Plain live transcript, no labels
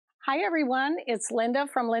Hi everyone, it's Linda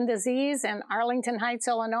from Linda's Ease in Arlington Heights,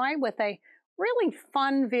 Illinois with a really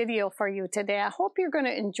fun video for you today. I hope you're going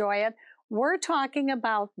to enjoy it. We're talking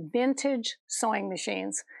about vintage sewing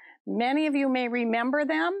machines. Many of you may remember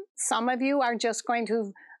them. Some of you are just going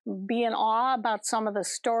to be in awe about some of the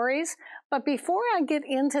stories. But before I get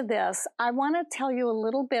into this, I want to tell you a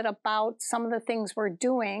little bit about some of the things we're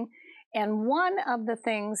doing. And one of the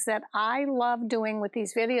things that I love doing with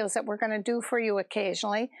these videos that we're going to do for you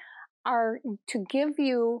occasionally are to give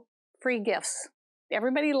you free gifts.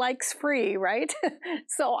 Everybody likes free, right?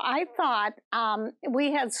 So I thought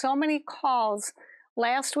we had so many calls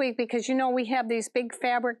last week because, you know, we have these big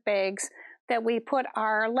fabric bags that we put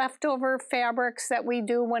our leftover fabrics that we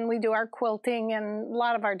do when we do our quilting and a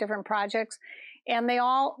lot of our different projects. And they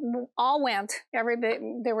all went.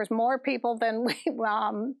 There was more people than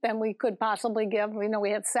we could possibly give. We know we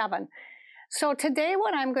had 7. So today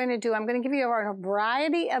what I'm going to do, I'm going to give you a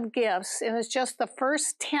variety of gifts, and it's just the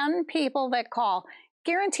first 10 people that call.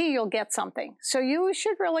 Guarantee you'll get something. So you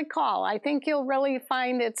should really call. I think you'll really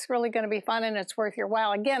find it's really going to be fun and it's worth your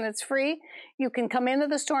while. Again, it's free. You can come into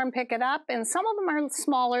the store and pick it up, and some of them are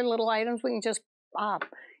smaller little items. We can just pop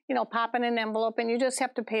in an envelope, and you just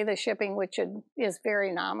have to pay the shipping, which is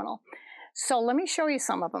very nominal. So let me show you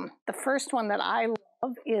some of them. The first one that I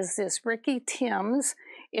love is this Ricky Timms.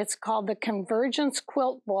 It's called the Convergence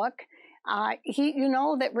Quilt Book. You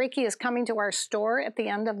know that Ricky is coming to our store at the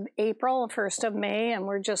end of April, 1st of May, and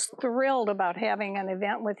we're just thrilled about having an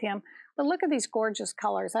event with him. But look at these gorgeous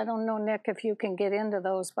colors. I don't know, Nick, if you can get into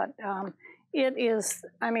those, but it is,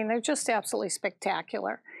 I mean, they're just absolutely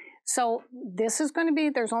spectacular. So this is going to be,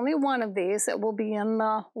 there's only one of these that will be in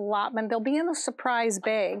the allotment. They'll be in a surprise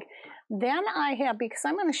bag. Then I have, because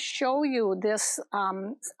I'm going to show you this,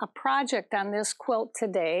 a project on this quilt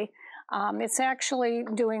today. It's actually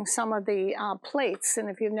doing some of the plates, and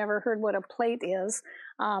if you've never heard what a plate is,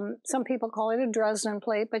 some people call it a Dresden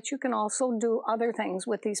plate, but you can also do other things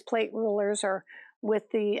with these plate rulers or with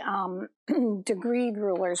the degreed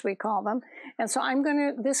rulers, we call them. And so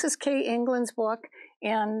this is Kay England's book,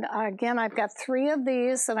 and again, I've got 3 of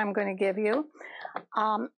these that I'm going to give you.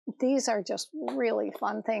 These are just really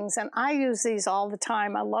fun things, and I use these all the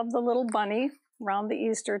time. I love the little bunny around the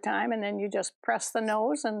Easter time, and then you just press the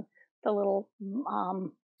nose and the little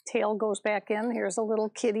tail goes back in. Here's a little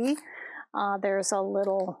kitty. There's a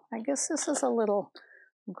little, I guess this is a little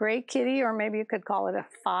gray kitty, or maybe you could call it a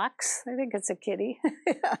fox. I think it's a kitty.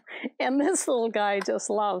 And this little guy I just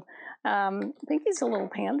love. I think he's a little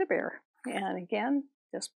panda bear. And again,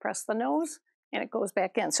 just press the nose and it goes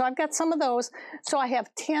back in. So I've got some of those. So I have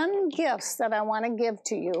 10 gifts that I want to give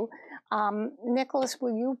to you. Nicholas,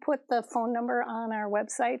 will you put the phone number on our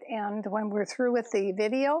website? And when we're through with the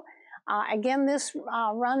video, again, this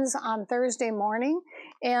runs on Thursday morning,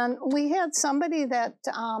 and we had somebody that,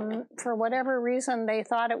 for whatever reason, they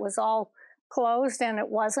thought it was all closed, and it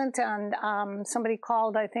wasn't, and somebody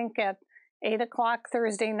called, I think, at 8 o'clock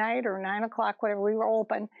Thursday night or 9 o'clock, whatever, we were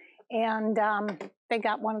open, and they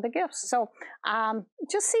got one of the gifts. So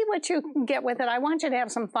just see what you can get with it. I want you to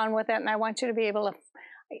have some fun with it, and I want you to be able to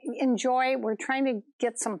enjoy. We're trying to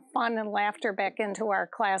get some fun and laughter back into our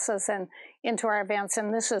classes and into our events,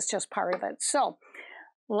 and this is just part of it. So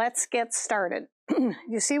let's get started.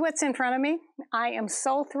 You see what's in front of me? I am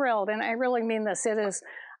so thrilled, and I really mean this. It is,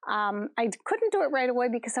 I couldn't do it right away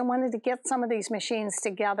because I wanted to get some of these machines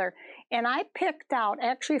together, and I picked out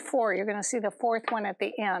actually 4. You're going to see the 4th one at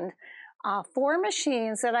the end. 4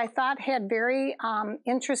 machines that I thought had very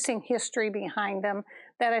interesting history behind them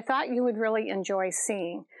that I thought you would really enjoy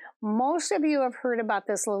seeing. Most of you have heard about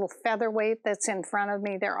this little featherweight that's in front of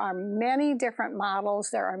me. There are many different models.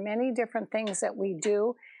 There are many different things that we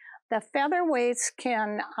do. The featherweights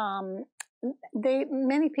can,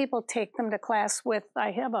 many people take them to class with,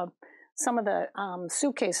 I have some of the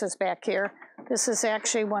suitcases back here. This is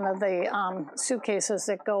actually one of the suitcases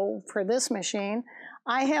that go for this machine.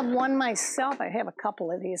 I have one myself. I have a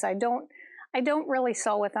couple of these. I don't really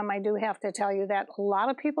sew with them. I do have to tell you that. A lot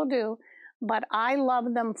of people do, but I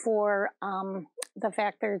love them for the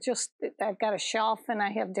fact they're just, I've got a shelf and I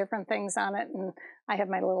have different things on it, and I have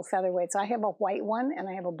my little featherweights. I have a white one, and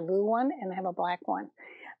I have a blue one, and I have a black one.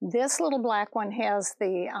 This little black one has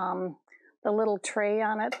the little tray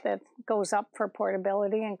on it that goes up for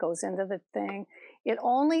portability and goes into the thing. It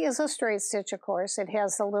only is a straight stitch, of course. It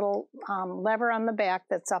has a little lever on the back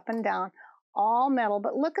that's up and down, all metal,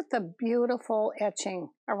 but look at the beautiful etching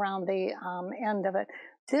around the end of it.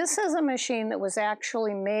 This is a machine that was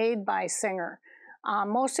actually made by Singer.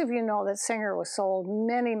 Most of you know that Singer was sold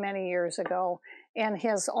many, many years ago and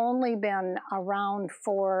has only been around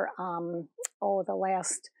for, the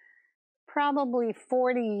last probably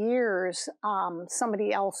 40 years,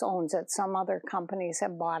 somebody else owns it. Some other companies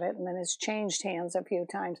have bought it, and then it's changed hands a few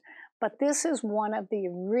times. But this is one of the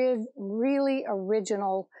really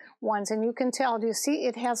original ones. And you can tell, do you see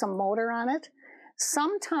it has a motor on it?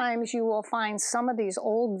 Sometimes you will find some of these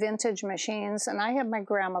old vintage machines, and I have my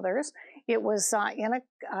grandmother's. It was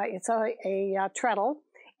it's a treadle,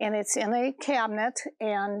 and it's in a cabinet,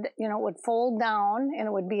 and you know, it would fold down, and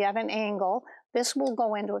it would be at an angle. This will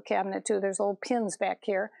go into a cabinet too. There's little pins back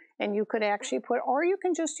here, and you could actually put, or you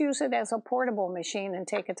can just use it as a portable machine and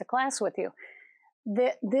take it to class with you.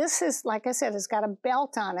 This is, like I said, it's got a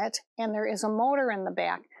belt on it, and there is a motor in the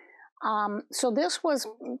back. So this was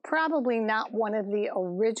probably not one of the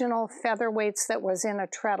original featherweights that was in a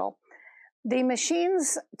treadle. The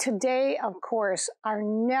machines today, of course, are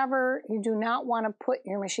never, you do not want to put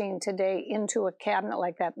your machine today into a cabinet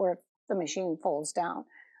like that where the machine folds down.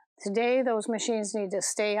 Today, those machines need to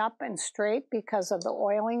stay up and straight because of the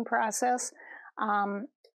oiling process.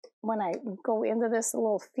 When I go into this, the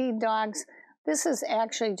little feed dogs, this is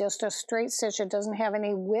actually just a straight stitch. It doesn't have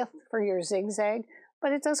any width for your zigzag,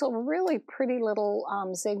 but it does a really pretty little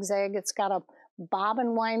zigzag. It's got a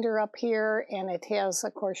bobbin winder up here, and it has,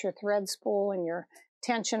 of course, your thread spool and your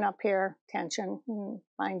tension up here. Tension,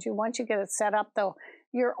 mind you, once you get it set up, though,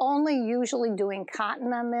 you're only usually doing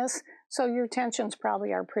cotton on this, so your tensions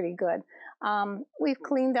probably are pretty good. We've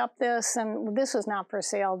cleaned up this, and this is not for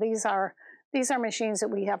sale. These are machines that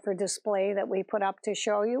we have for display that we put up to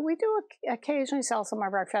show you. We do occasionally sell some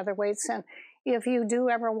of our featherweights, and if you do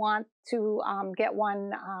ever want to get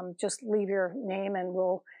one, just leave your name, and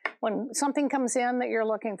when something comes in that you're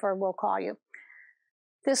looking for, we'll call you.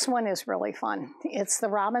 This one is really fun. It's the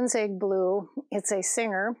Robin's Egg Blue. It's a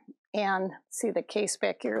Singer, and see the case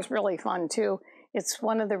back here is really fun too. It's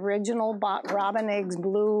one of the original Robin Eggs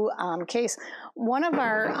Blue case. One of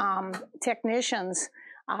our technicians,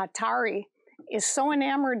 Tari, is so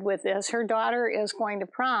enamored with this. Her daughter is going to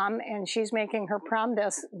prom, and she's making her prom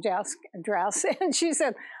dress, and she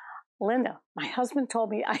said, Linda, my husband told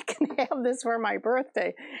me I can have this for my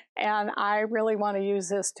birthday, and I really want to use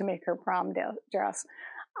this to make her prom dress.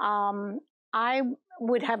 I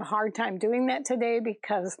would have a hard time doing that today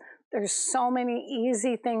because there's so many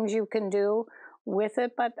easy things you can do with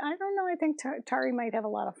it, but I don't know, I think Tari might have a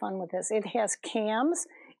lot of fun with this. It has cams,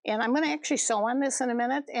 and I'm going to actually sew on this in a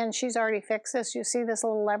minute, and she's already fixed this. You see this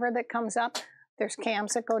little lever that comes up? There's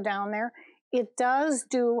cams that go down there. It does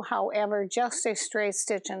do, however, just a straight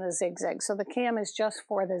stitch in the zigzag. So the cam is just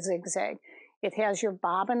for the zigzag. It has your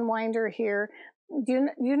bobbin winder here. Do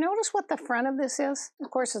you notice what the front of this is? Of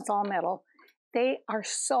course, it's all metal. They are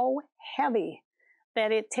so heavy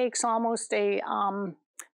that it takes almost a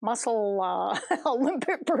muscle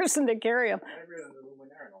Olympic person to carry them.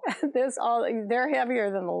 They're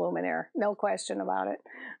heavier than the Luminaire, no question about it.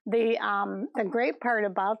 The great part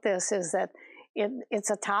about this is that it's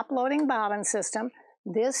a top-loading bobbin system.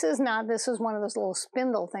 This is one of those little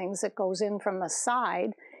spindle things that goes in from the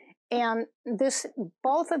side. And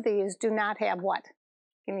both of these do not have what?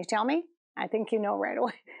 Can you tell me? I think you know right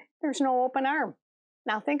away. There's no open arm.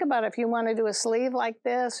 Now think about it. If you want to do a sleeve like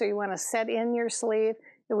this, or you want to set in your sleeve,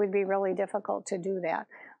 it would be really difficult to do that.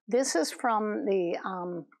 This is from the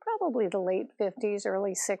probably the late 50s,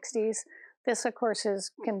 early 60s. This, of course,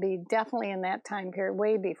 can be definitely in that time period,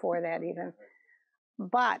 way before that even.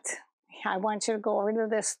 But I want you to go over to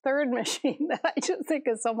this third machine that I just think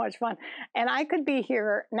is so much fun. And I could be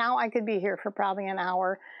here for probably an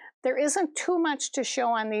hour. There isn't too much to show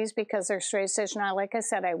on these because they're straight stitch. Now, like I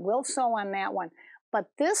said, I will sew on that one. But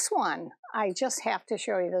this one, I just have to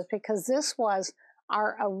show you this because this was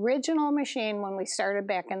our original machine when we started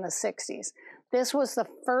back in the 60s. This was the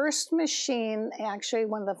first machine, actually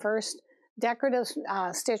one of the first decorative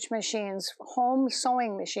stitch machines, home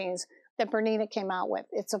sewing machines that Bernina came out with.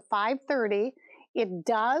 It's a 530. It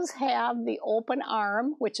does have the open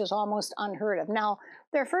arm, which is almost unheard of. Now,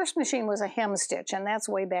 their first machine was a hem stitch, and that's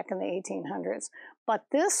way back in the 1800s. But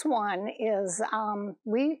this one is,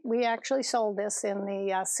 we actually sold this in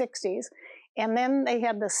the 60s. And then they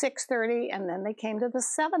had the 630, and then they came to the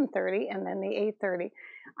 730, and then the 830.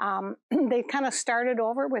 They kind of started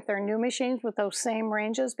over with their new machines with those same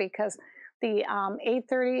ranges because the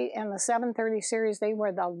 830 and the 730 series, they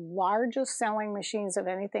were the largest selling machines of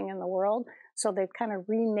anything in the world. So they've kind of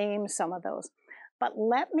renamed some of those. But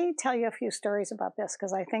let me tell you a few stories about this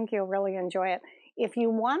because I think you'll really enjoy it. If you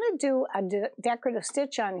want to do a decorative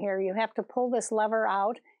stitch on here, you have to pull this lever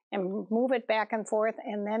out and move it back and forth,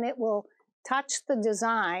 and then it will touch the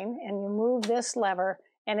design, and you move this lever,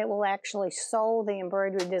 and it will actually sew the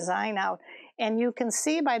embroidery design out. And you can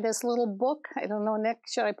see by this little book, I don't know, Nick,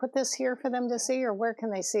 should I put this here for them to see, or where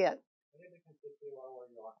can they see it?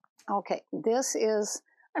 Okay, this is,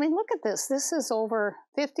 I mean, look at this. This is over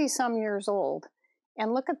 50 some years old.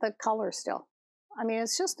 And look at the color still. I mean,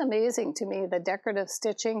 it's just amazing to me, the decorative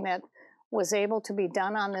stitching that was able to be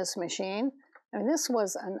done on this machine. I mean, this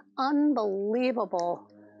was an unbelievable,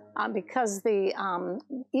 because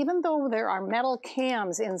even though there are metal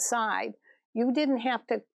cams inside, you didn't have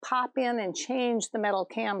to pop in and change the metal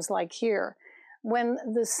cams like here. When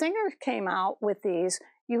the Singer came out with these,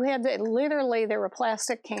 you had to, literally, there were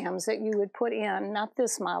plastic cams that you would put in, not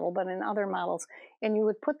this model, but in other models, and you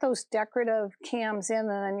would put those decorative cams in, and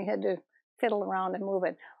then you had to fiddle around and move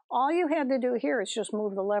it. All you had to do here is just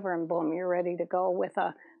move the lever, and boom, you're ready to go with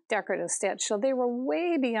a decorative stitch. So they were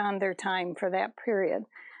way beyond their time for that period.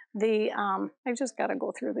 I just got to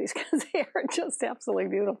go through these because they are just absolutely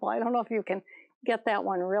beautiful. I don't know if you can get that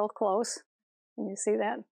one real close. Can you see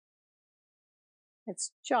that?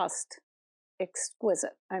 It's just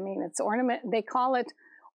exquisite. I mean, it's they call it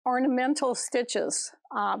ornamental stitches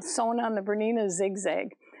sewn on the Bernina zigzag.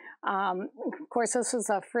 Of course, this is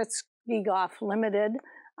a Fritz Giegoff Limited.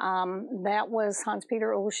 That was Hans-Peter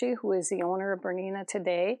Oeschy, who is the owner of Bernina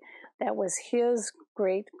today. That was his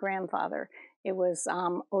great-grandfather. It was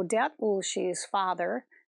Odette Oeschy's father,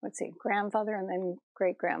 let's see, grandfather and then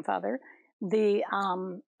great-grandfather. The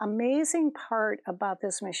amazing part about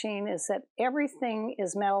this machine is that everything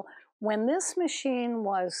is metal. When this machine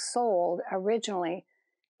was sold originally,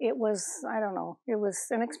 it was, I don't know, it was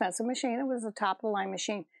an expensive machine. It was a top-of-the-line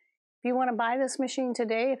machine. If you want to buy this machine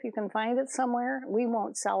today, if you can find it somewhere, we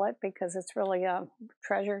won't sell it because it's really a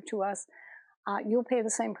treasure to us. You'll pay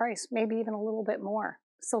the same price, maybe even a little bit more.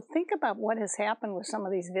 So think about what has happened with some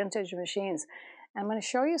of these vintage machines. I'm going to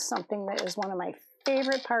show you something that is one of my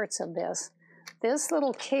favorite parts of this. This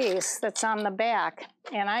little case that's on the back,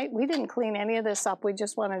 and we didn't clean any of this up. We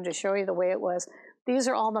just wanted to show you the way it was. These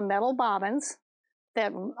are all the metal bobbins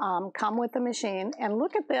that come with the machine. And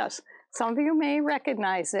look at this. Some of you may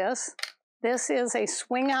recognize this. This is a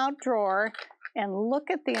swing-out drawer, and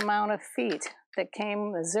look at the amount of feet that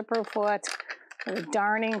came, the zipper foot, the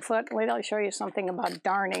darning foot. Wait till I show you something about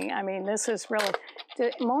darning. I mean, this is really, do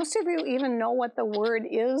most of you even know what the word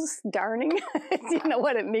is, darning? Do you know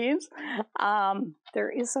what it means? There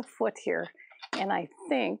is a foot here, and I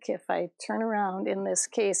think if I turn around in this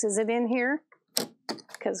case, is it in here?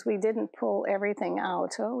 Because we didn't pull everything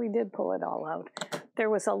out. Oh, we did pull it all out. There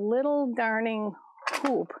was a little darning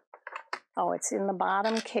hoop. Oh, it's in the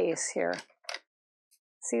bottom case here.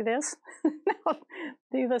 See this?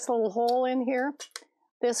 See this little hole in here?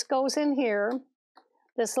 This goes in here.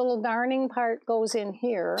 This little darning part goes in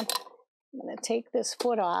here. I'm going to take this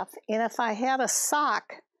foot off. And if I had a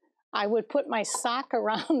sock, I would put my sock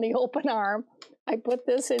around the open arm. I'd put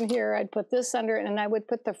this in here. I'd put this under it, and I would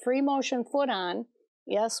put the free motion foot on.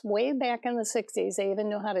 Yes, way back in the 60s, they even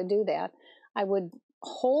knew how to do that. I would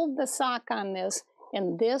hold the sock on this,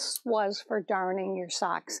 and this was for darning your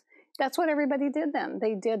socks. That's what everybody did then.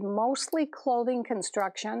 They did mostly clothing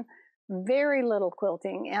construction, very little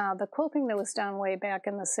quilting. The quilting that was done way back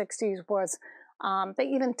in the 60s was, they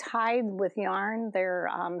even tied with yarn their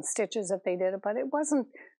stitches if they did it, but it wasn't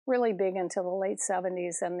really big until the late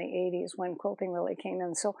 70s and the 80s when quilting really came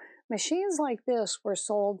in. So machines like this were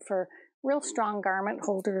sold for real strong garment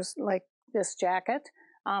holders like this jacket.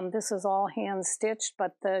 This is all hand stitched,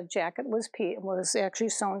 but the jacket was actually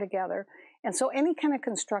sewn together. And so any kind of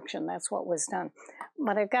construction, that's what was done.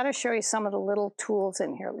 But I've got to show you some of the little tools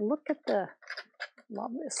in here. Look at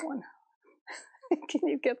love this one. Can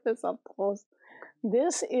you get this up close?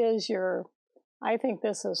 This is I think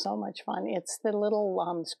this is so much fun. It's the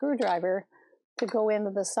little screwdriver to go into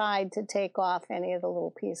the side to take off any of the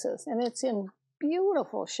little pieces. And it's in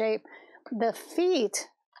beautiful shape. The feet,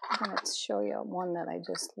 I'm going to show you one that I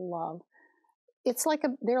just love.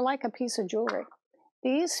 They're like a piece of jewelry.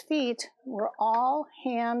 These feet were all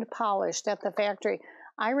hand polished at the factory.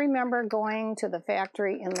 I remember going to the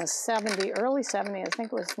factory in the early 70s, I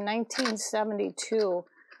think it was 1972,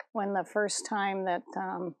 when the first time that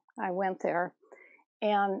I went there.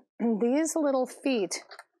 And these little feet,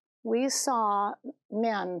 we saw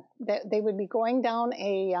men, that they would be going down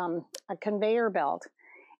a conveyor belt,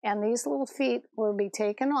 and these little feet would be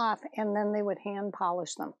taken off, and then they would hand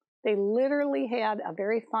polish them. They literally had a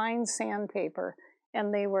very fine sandpaper,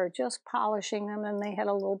 and they were just polishing them, and they had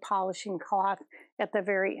a little polishing cloth at the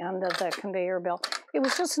very end of the conveyor belt. It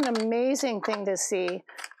was just an amazing thing to see.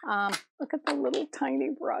 Look at the little tiny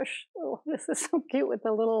brush. Oh, this is so cute with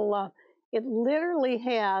the little, it literally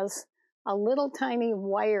has a little tiny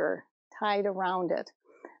wire tied around it.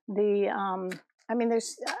 I mean,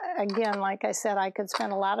 there's, again, like I said, I could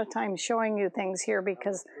spend a lot of time showing you things here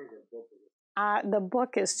because the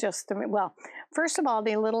book is just, well, first of all,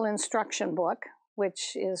 the little instruction book,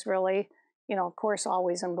 which is really, you know, of course,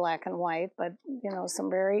 always in black and white, but, you know, some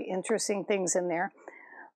very interesting things in there.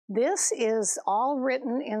 This is all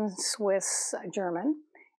written in Swiss German,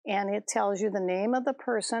 and it tells you the name of the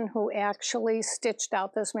person who actually stitched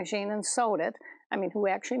out this machine and sewed it. I mean, who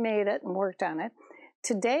actually made it and worked on it.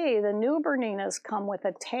 Today, the new Berninas come with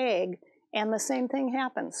a tag, and the same thing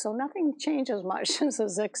happens. So nothing changes much since the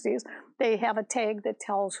 60s. They have a tag that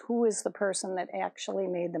tells who is the person that actually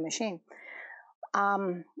made the machine.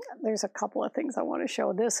 There's a couple of things I want to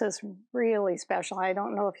show. This is really special. I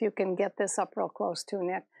don't know if you can get this up real close to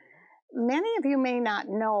Nick. Many of you may not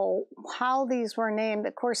know how these were named.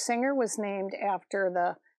 Of course, Singer was named after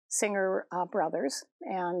the Singer brothers,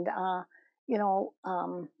 and you know,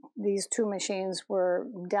 these two machines were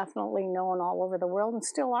definitely known all over the world and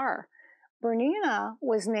still are. Bernina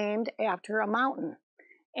was named after a mountain,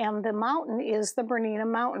 and the mountain is the Bernina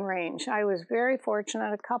mountain range. I was very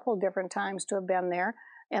fortunate a couple different times to have been there,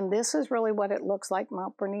 and this is really what it looks like.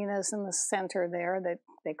 Mount Bernina is in the center there. That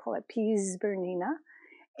they call it Piz Bernina,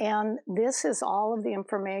 and this is all of the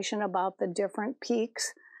information about the different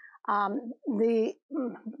peaks. The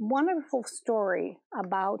wonderful story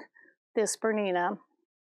about this Bernina,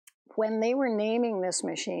 when they were naming this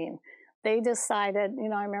machine, they decided, you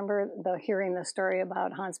know, I remember hearing the story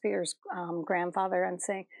about Hans Peter's grandfather and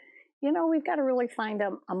saying, you know, we've got to really find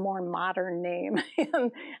a more modern name.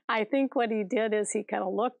 And I think what he did is he kind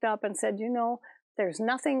of looked up and said, you know, there's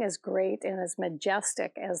nothing as great and as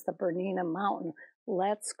majestic as the Bernina mountain.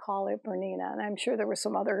 Let's call it Bernina. And I'm sure there were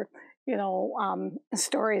some other, you know,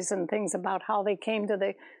 stories and things about how they came to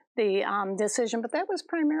the decision, but that was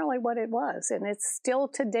primarily what it was. And it's still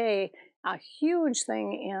today a huge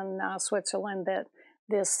thing in Switzerland that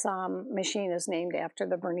this machine is named after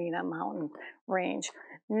the Bernina mountain range.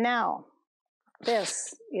 Now,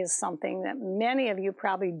 this is something that many of you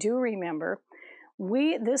probably do remember.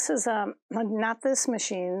 This is not this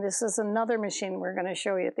machine. This is another machine we're going to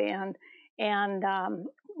show you at the end. And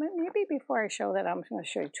maybe before I show that, I'm going to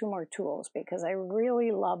show you two more tools because I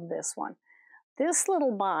really love this one. This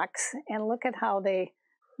little box, and look at how they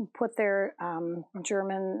put their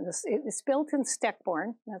German, it's built in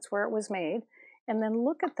Steckborn, that's where it was made. And then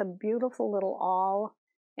look at the beautiful little awl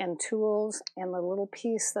and tools and the little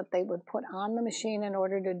piece that they would put on the machine in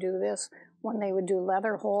order to do this when they would do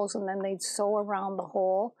leather holes, and then they'd sew around the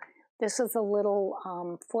hole. This is a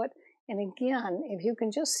little foot. And again, if you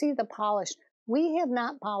can just see the polish, we have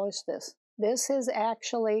not polished this. This is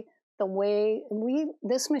actually the way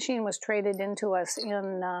this machine was traded into us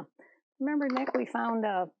in, remember, Nick, we found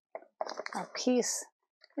a piece.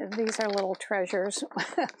 These are little treasures.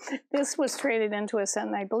 This was traded into us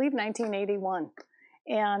in, I believe, 1981.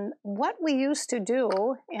 And what we used to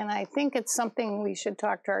do, and I think it's something we should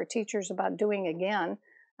talk to our teachers about doing again.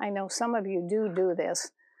 I know some of you do this.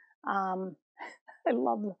 I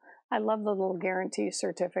love the little guarantee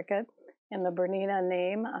certificate and the Bernina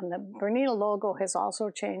name. And the Bernina logo has also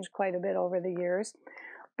changed quite a bit over the years.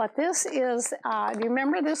 But this is, do you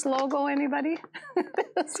remember this logo, anybody?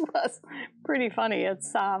 This was pretty funny.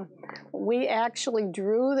 It's, we actually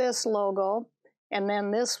drew this logo, and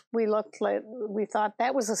then this, we thought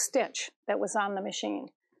that was a stitch that was on the machine.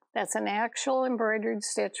 That's an actual embroidered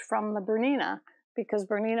stitch from the Bernina, because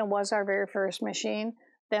Bernina was our very first machine.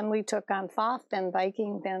 Then we took on Pfaff, then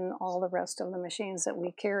Viking, then all the rest of the machines that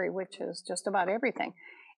we carry, which is just about everything.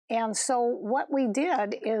 And so what we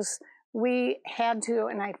did is we had to,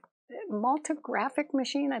 multigraphic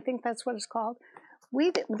machine, I think that's what it's called.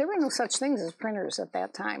 There were no such things as printers at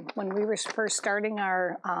that time when we were first starting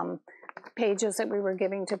our pages that we were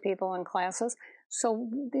giving to people in classes. So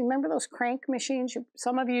do you remember those crank machines?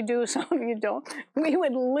 Some of you do, some of you don't. We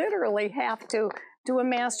would literally have to do a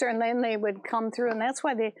master, and then they would come through, and that's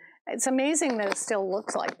why it's amazing that it still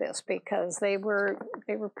looks like this, because they were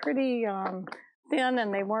pretty thin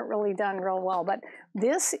and they weren't really done real well. But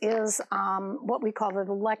this is what we call the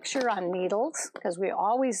lecture on needles, because we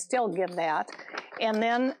always still give that. And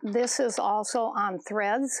then this is also on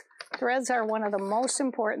threads. Threads are one of the most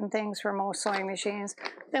important things for most sewing machines.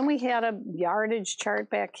 Then we had a yardage chart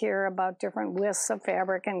back here about different widths of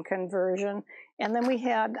fabric and conversion. And then we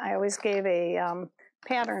had, I always gave a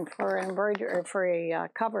pattern for embroidery, or for a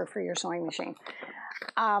cover for your sewing machine.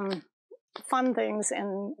 Fun things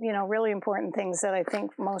and, you know, really important things that I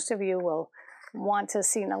think most of you will want to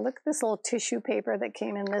see. Now look at this little tissue paper that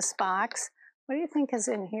came in this box. What do you think is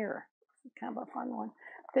in here? Kind of a fun one.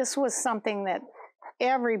 This was something that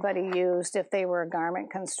everybody used if they were a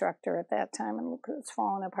garment constructor at that time. And look, it's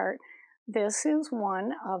falling apart. This is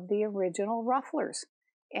one of the original rufflers.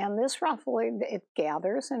 And this ruffle, it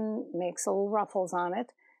gathers and makes little ruffles on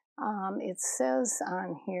it. It says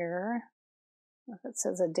on here, it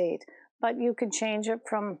says a date, but you could change it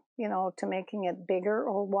from, you know, to making it bigger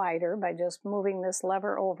or wider by just moving this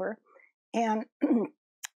lever over. And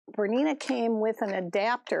Bernina came with an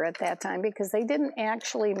adapter at that time because they didn't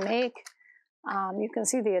actually make, you can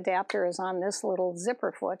see the adapter is on this little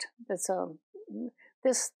zipper foot. That's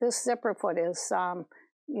this zipper foot is,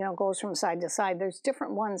 you know, goes from side to side. There's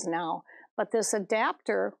different ones now, but this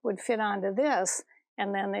adapter would fit onto this,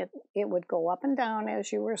 and then it would go up and down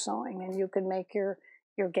as you were sewing, and you could make your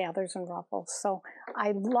gathers and ruffles. So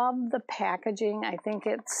I love the packaging. I think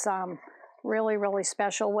it's really, really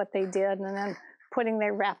special what they did. And then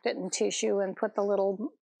they wrapped it in tissue and put the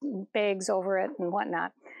little bags over it and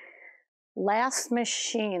whatnot. Last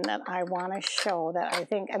machine that I want to show that I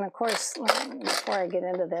think, and of course, before I get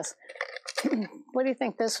into this, what do you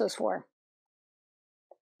think this was for?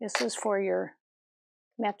 This is for your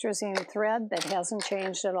metrazine thread that hasn't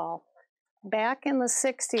changed at all. Back in the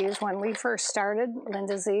 60s, when we first started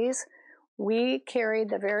Linda Z's, we carried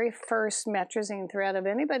the very first metrazine thread of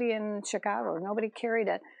anybody in Chicago. Nobody carried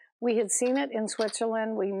it. We had seen it in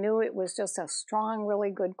Switzerland. We knew it was just a strong,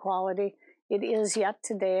 really good quality. It is yet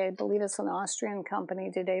today. I believe it's an Austrian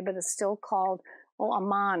company today, but it's still called, well,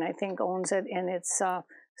 Aman, I think, owns it, and it's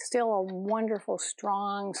still a wonderful,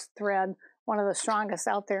 strong thread, one of the strongest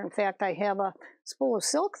out there. In fact, I have a spool of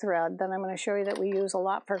silk thread that I'm going to show you that we use a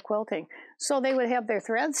lot for quilting. So they would have their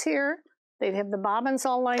threads here, they'd have the bobbins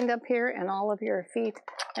all lined up here, and all of your feet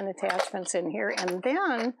and attachments in here. And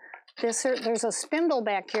then there's a spindle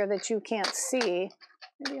back here that you can't see.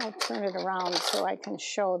 Maybe I'll turn it around so I can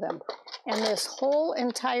show them. And this whole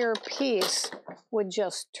entire piece would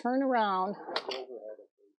just turn around.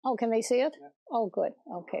 Oh, can they see it? Oh, good.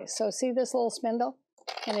 Okay, so see this little spindle?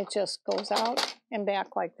 And it just goes out and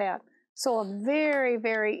back like that. So a very,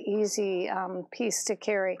 very easy piece to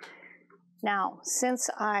carry. Now, since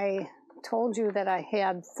I told you that I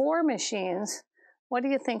had 4 machines, what do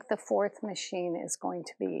you think the 4th machine is going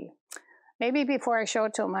to be? Maybe before I show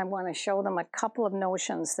it to them, I want to show them a couple of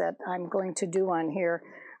notions that I'm going to do on here.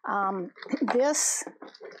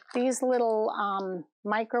 These little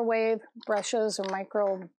microwave brushes, or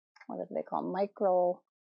what do they call them?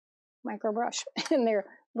 Micro brush, and they're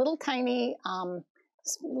little tiny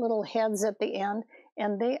little heads at the end,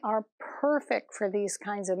 and they are perfect for these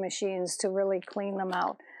kinds of machines to really clean them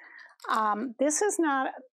out. This is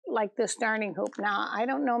not like this darning hoop. Now, I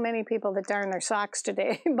don't know many people that darn their socks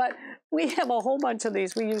today, but we have a whole bunch of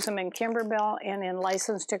these. We use them in Kimberbell and in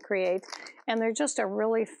License to Create, and they're just a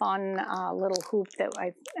really fun little hoop that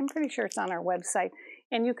I'm pretty sure it's on our website.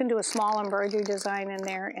 And you can do a small embroidery design in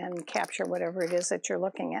there and capture whatever it is that you're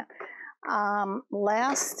looking at.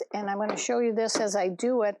 Last, and I'm going to show you this as I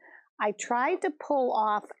do it, I tried to pull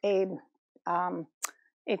off a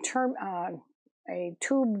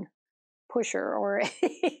tube pusher, or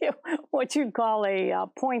what you'd call a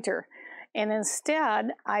pointer. And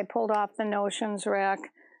instead, I pulled off the notions rack,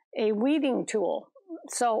 a weeding tool.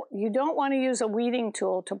 So you don't want to use a weeding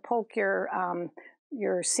tool to poke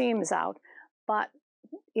your seams out. But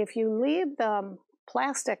if you leave the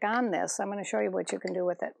plastic on this, I'm going to show you what you can do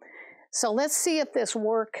with it. So let's see if this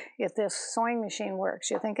sewing machine works.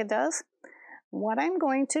 You think it does? What I'm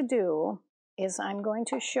going to do is I'm going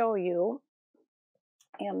to show you,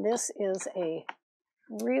 and this is a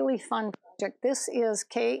really fun project. This is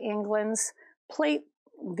Kay England's plate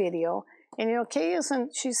video. And you know, Kay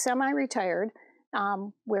she's semi-retired.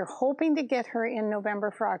 We're hoping to get her in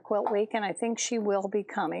November for our quilt week, and I think she will be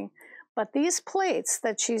coming. But these plates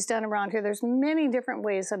that she's done around here, there's many different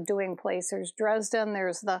ways of doing plates. There's Dresden,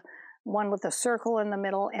 there's the one with a circle in the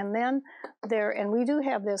middle, and then and we do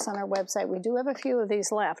have this on our website. We do have a few of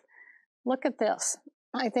these left. Look at this.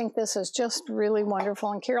 I think this is just really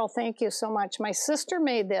wonderful. And Carol, thank you so much. My sister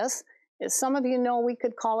made this. As some of you know, we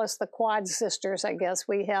could call us the Quad Sisters, I guess.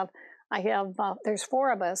 There's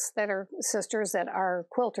 4 of us that are sisters that are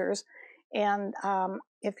quilters. And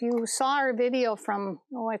if you saw our video from,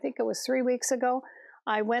 I think it was 3 weeks ago,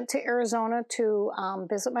 I went to Arizona to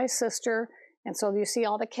visit my sister. And so you see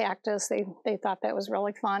all the cactus. They thought that was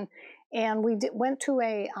really fun. And we went to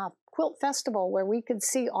a quilt festival where we could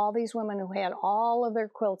see all these women who had all of their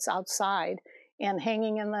quilts outside and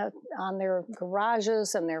hanging on their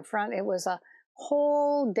garages and their front. It was a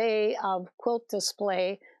whole day of quilt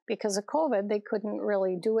display. Because of COVID, they couldn't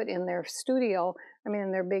really do it in their studio,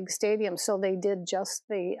 in their big stadium. So they did just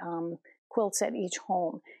the quilts at each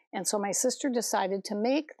home. And so my sister decided to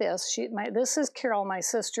make this. This is Carol, my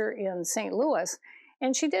sister in St. Louis,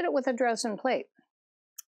 and she did it with a Dresden plate.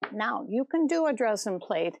 Now, you can do a Dresden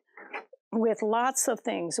plate with lots of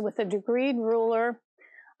things, with a degreed ruler.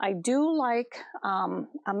 I do like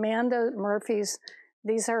Amanda Murphy's.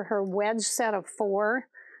 These are her wedge set of 4.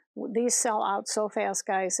 These sell out so fast,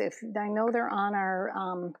 guys. I know they're on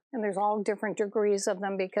our, and there's all different degrees of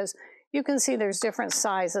them because you can see there's different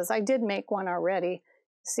sizes. I did make one already.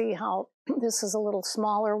 See how this is a little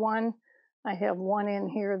smaller one. I have one in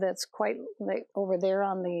here that's quite like over there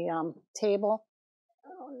on the table.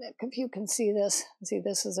 Nick, if you can see this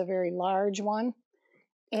is a very large one.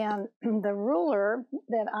 And the ruler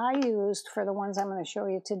that I used for the ones I'm going to show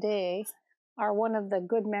you today are one of the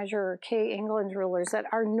Good Measure K. England rulers that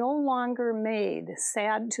are no longer made,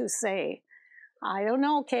 sad to say. I don't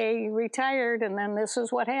know, Kay, you retired and then this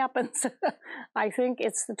is what happens. I think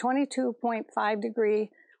it's the 22.5 degree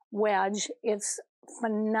wedge. It's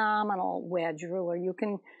phenomenal wedge ruler. You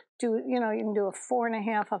can do, you can do a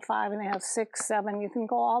 4.5, a 5.5, 6, 7. You can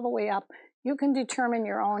go all the way up. You can determine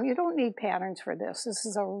your own. You don't need patterns for this. This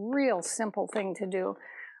is a real simple thing to do.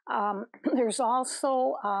 There's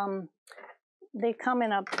also, they come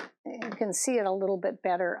in you can see it a little bit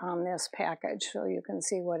better on this package, so you can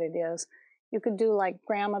see what it is. You could do like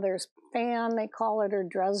grandmother's fan, they call it, or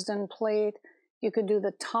Dresden plate. You could do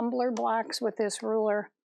the tumbler blocks with this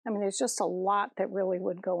ruler. I mean, there's just a lot that really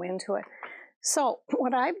would go into it. So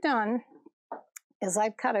what I've done is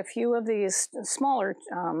I've cut a few of these smaller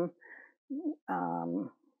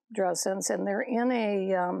Dresdens, and they're in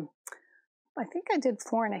a, I think I did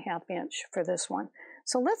 4.5 inch for this one.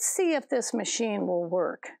 So let's see if this machine will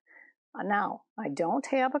work. Now, I don't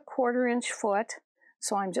have a 1/4 inch foot,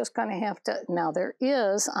 so I'm just going to have to, now there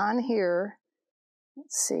is on here,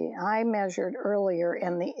 let's see, I measured earlier,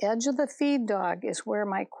 and the edge of the feed dog is where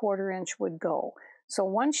my 1/4 inch would go. So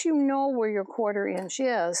once you know where your 1/4 inch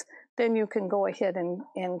is, then you can go ahead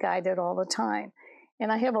and guide it all the time.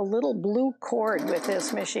 And I have a little blue cord with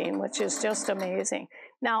this machine, which is just amazing.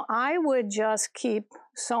 Now, I would just keep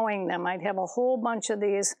sewing them. I'd have a whole bunch of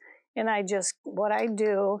these, and what I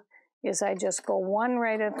do is I just go one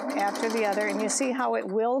right after the other, and you see how it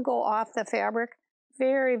will go off the fabric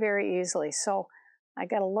very, very easily. So I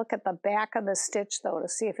got to look at the back of the stitch, though, to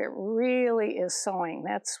see if it really is sewing.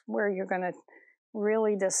 That's where you're going to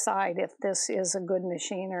really decide if this is a good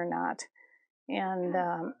machine or not. And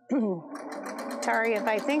Tari, if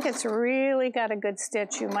I think it's really got a good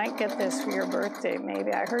stitch, you might get this for your birthday,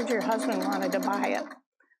 maybe. I heard your husband wanted to buy it.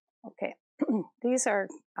 Okay, these are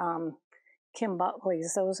Kim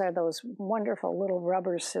Buckley's. Those are those wonderful little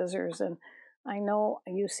rubber scissors, and I know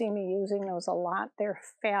you see me using those a lot. They're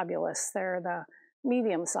fabulous. They're the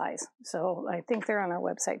medium size, so I think they're on our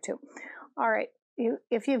website too. All right,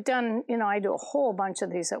 if you've done, I do a whole bunch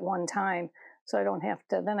of these at one time, so I don't have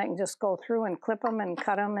to, then I can just go through and clip them and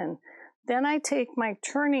cut them, and then I take my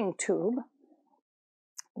turning tube,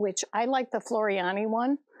 which I like the Floriani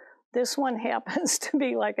one. This one happens to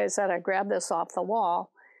be, like I said, I grabbed this off the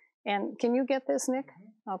wall. And can you get this, Nick?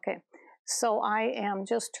 Okay. So I am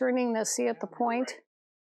just turning this, see at the point?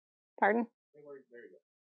 Pardon? There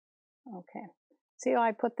you go. Okay. See how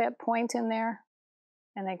I put that point in there?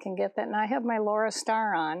 And I can get that. And I have my Laura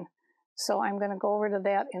Star on, so I'm going to go over to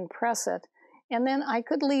that and press it. And then I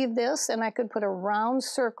could leave this, and I could put a round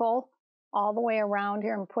circle all the way around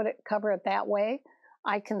here and cover it that way.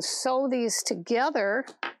 I can sew these together.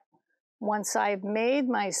 Once I've made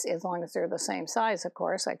as long as they're the same size, of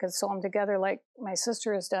course, I could sew them together like my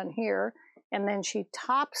sister has done here. And then she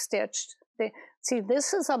top stitched. See,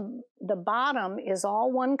 this is the bottom is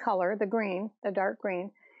all one color, the green, the dark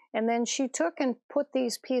green. And then she took and put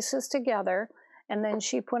these pieces together, and then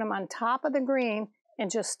she put them on top of the green and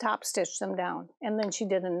just top stitched them down. And then she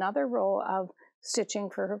did another row of stitching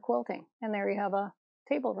for her quilting. And there you have a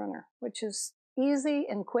table runner, which is easy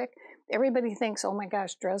and quick. Everybody thinks, oh my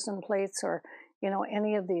gosh, Dresden plates or,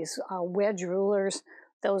 any of these wedge rulers,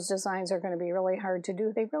 those designs are going to be really hard to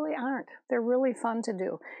do. They really aren't. They're really fun to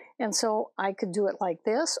do. And so I could do it like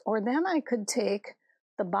this, or then I could take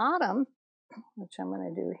the bottom, which I'm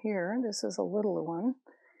going to do here. This is a little one.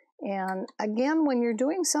 And again, when you're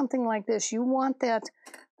doing something like this, you want that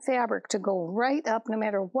fabric to go right up, no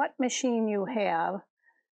matter what machine you have.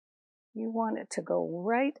 You want it to go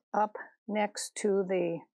right up next to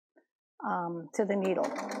the needle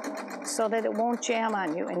so that it won't jam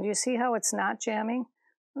on you. And you see how it's not jamming?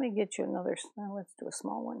 Let me get you another, let's do a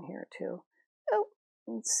small one here too. Oh,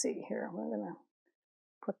 let's see here. We're going to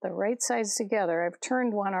put the right sides together. I've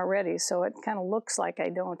turned one already, so it kind of looks like I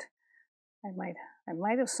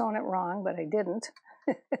might have sewn it wrong, but I didn't.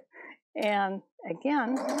 And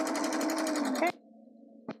again, okay,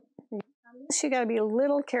 you got to be a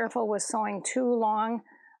little careful with sewing too long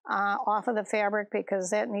off of the fabric, because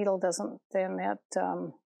that needle doesn't, then that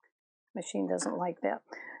machine doesn't like that.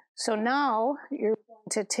 So now you're going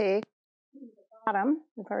to take the bottom,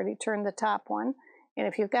 you've already turned the top one, and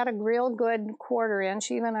if you've got a real good 1/4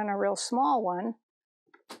 inch, even on a real small one,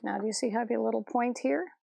 now do you see how you have your little point here?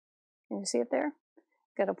 Can you see it there?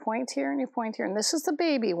 Got a point here and you point here, and this is the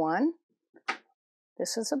baby one.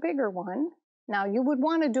 This is a bigger one. Now you would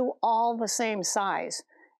want to do all the same size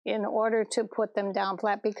in order to put them down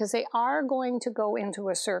flat, because they are going to go into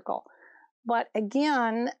a circle. But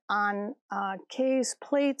again, on Kay's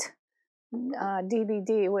plate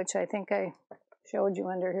DVD, which I think I showed you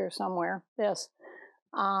under here somewhere, this,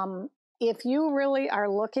 if you really are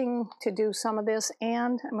looking to do some of this,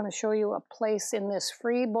 and I'm going to show you a place in this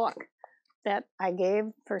free book that I gave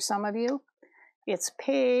for some of you. It's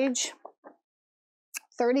page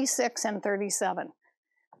 36 and 37.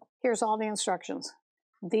 Here's all the instructions.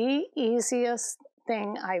 The easiest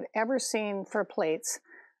thing I've ever seen for plates.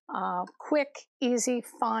 Quick, easy,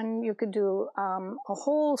 fun. You could do a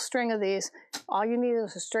whole string of these. All you need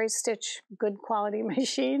is a straight stitch, good quality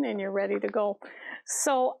machine, and you're ready to go.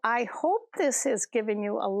 So I hope this has given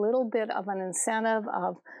you a little bit of an incentive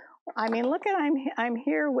of, I mean, look at, I'm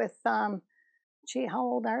here with, gee, how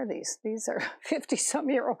old are these? These are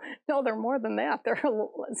 50-some-year-old. No, they're more than that.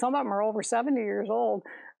 Some of them are over 70 years old,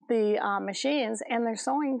 the machines, and they're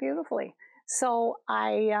sewing beautifully. So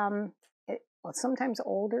well, sometimes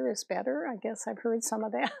older is better. I guess I've heard some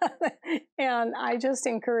of that. And I just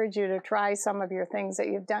encourage you to try some of your things that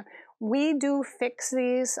you've done. We do fix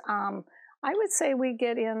these. I would say we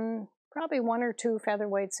get in probably 1 or 2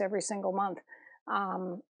 featherweights every single month.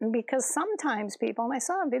 Because sometimes people, and I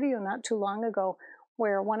saw a video not too long ago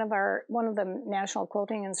where one of the national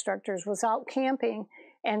quilting instructors was out camping,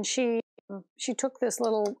 and she took this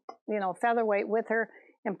little, featherweight with her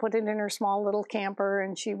and put it in her small little camper,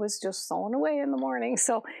 and she was just sewing away in the morning.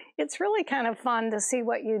 So it's really kind of fun to see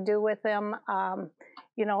what you do with them.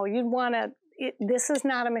 You'd want to, this is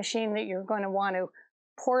not a machine that you're going to want to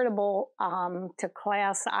portable to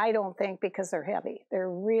class, I don't think, because they're heavy.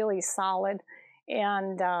 They're really solid.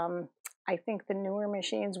 And I think the newer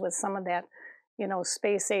machines with some of that,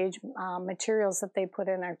 space age materials that they put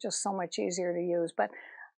in are just so much easier to use. But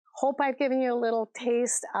hope I've given you a little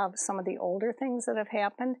taste of some of the older things that have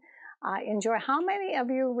happened. Enjoy. How many of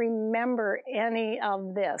you remember any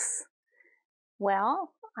of this?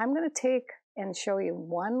 Well, I'm going to take and show you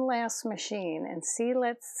one last machine and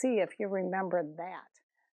let's see if you remember that.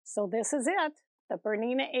 So this is it, the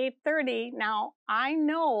Bernina 830. Now, I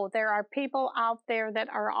know there are people out there that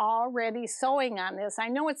are already sewing on this. I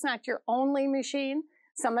know it's not your only machine.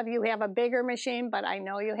 Some of you have a bigger machine, but I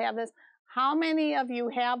know you have this. How many of you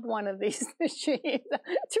have one of these machines?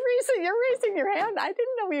 Teresa, you're raising your hand. I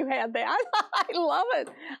didn't know you had that. I love it.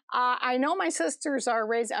 I know my sisters are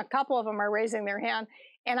raising, a couple of them are raising their hand.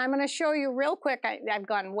 And I'm going to show you real quick. I've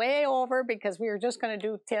gone way over because we were just going to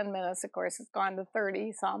do 10 minutes. Of course, it's gone to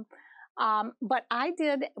 30 some. But I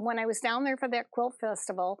did, when I was down there for that quilt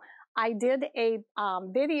festival, I did a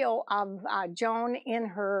video of Joan in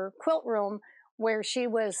her quilt room where she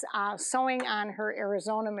was sewing on her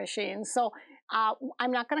Arizona machine. So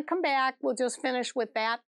I'm not going to come back. We'll just finish with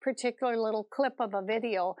that particular little clip of a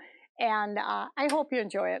video. And I hope you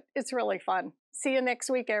enjoy it. It's really fun. See you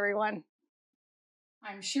next week, everyone.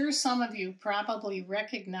 I'm sure some of you probably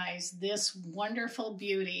recognize this wonderful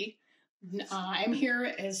beauty. I'm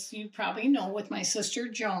here, as you probably know, with my sister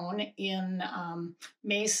Joan in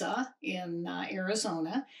Mesa in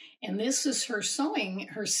Arizona, and this is her sewing,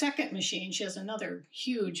 her second machine. She has another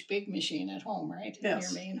huge, big machine at home, right?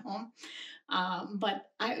 Yes. In your main home. But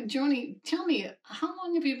Joni, tell me, how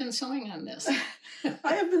long have you been sewing on this?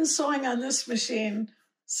 I have been sewing on this machine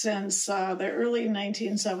since the early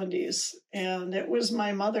 1970s, and it was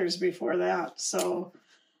my mother's before that. So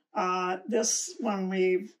when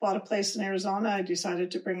we bought a place in Arizona, I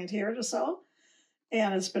decided to bring it here to sew,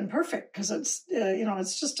 and it's been perfect because it's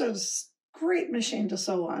it's just a great machine to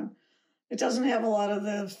sew on. It doesn't have a lot of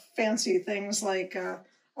the fancy things like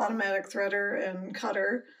automatic threader and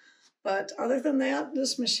cutter, but other than that,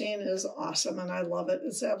 this machine is awesome, and I love it.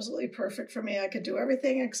 It's absolutely perfect for me. I could do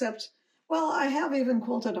everything except, well, I have even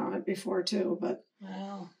quilted on it before too, but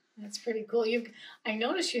wow. That's pretty cool. I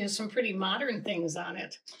noticed you have some pretty modern things on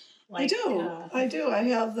it. Like, I do. I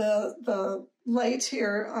have the light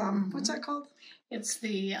here. What's that called? It's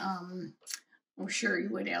the, sure you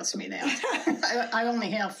would ask me that. I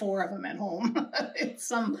only have 4 of them at home. It's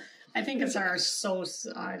some I think it's our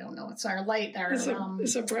I don't know. It's our light.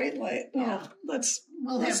 It's a bright light. Yeah.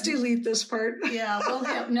 Oh, let's delete this part. Yeah, we'll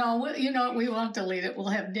have you know what? We won't delete it. We'll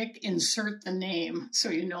have Nick insert the name so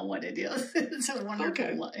you know what it is. It's a wonderful.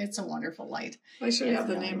 Okay. It's a wonderful light. I should have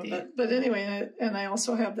the name of it. But anyway, and I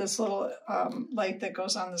also have this little light that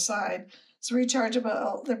goes on the side. It's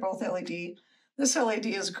rechargeable. They're both LED. This LED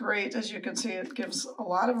is great. As you can see, it gives a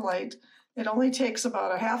lot of light. It only takes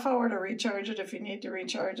about a half hour to recharge it if you need to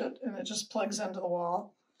recharge it, and it just plugs into the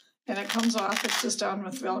wall. And it comes off. It's just on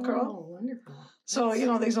with Velcro. Oh, wonderful. So, you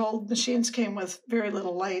know, these old machines came with very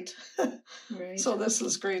little light. Right. So this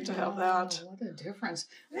is great to have that. What a difference.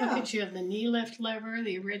 Yeah. Look at you have the knee lift lever,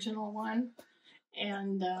 the original one.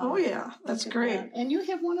 And oh, yeah, that's great. That. And you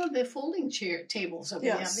have one of the folding tables that we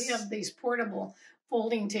have. We have these portable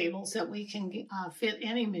folding tables that we can fit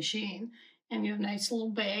any machine. And you have a nice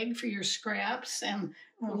little bag for your scraps. And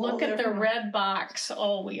look at the red box.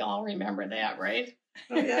 Oh, we all remember that, right?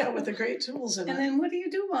 Oh, yeah, with the great tools in it. And then what do you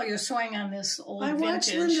do while you're sewing on this old vintage? I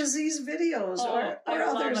watch Linda Z's videos or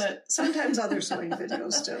others. Sometimes other sewing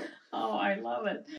videos, too. Oh, I love it.